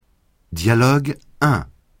Dialogue 1.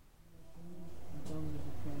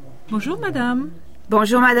 Bonjour madame.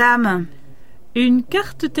 Bonjour madame. Une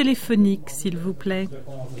carte téléphonique, s'il vous plaît.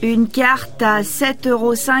 Une carte à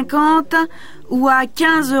 7,50 € ou à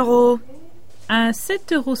 15 €? À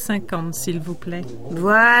 7,50 €, s'il vous plaît.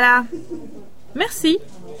 Voilà. Merci.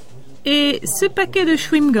 Et ce paquet de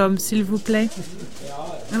chewing-gum, s'il vous plaît.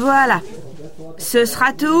 Voilà. Ce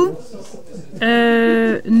sera tout?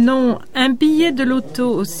 Non, un billet de loto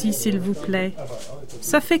aussi, s'il vous plaît.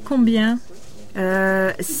 Ça fait combien?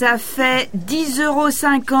 Ça fait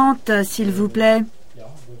 10,50 €, s'il vous plaît.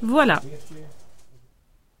 Voilà.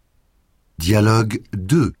 Dialogue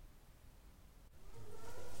 2.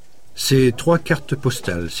 C'est 3 cartes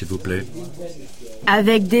postales, s'il vous plaît.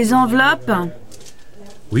 Avec des enveloppes?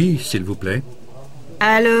 Oui, s'il vous plaît.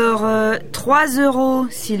 Alors, 3 €,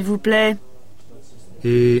 s'il vous plaît.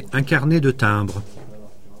 Et un carnet de timbre.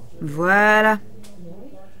 Voilà.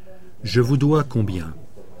 Je vous dois combien?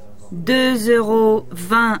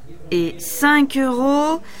 2,20 € et 5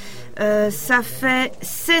 €. Ça fait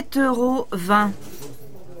 7,20 €.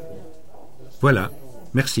 Voilà,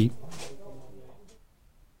 merci.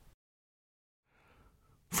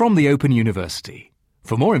 From the Open University.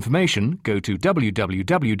 For more information, go to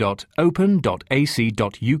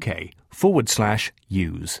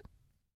www.open.ac.uk/use.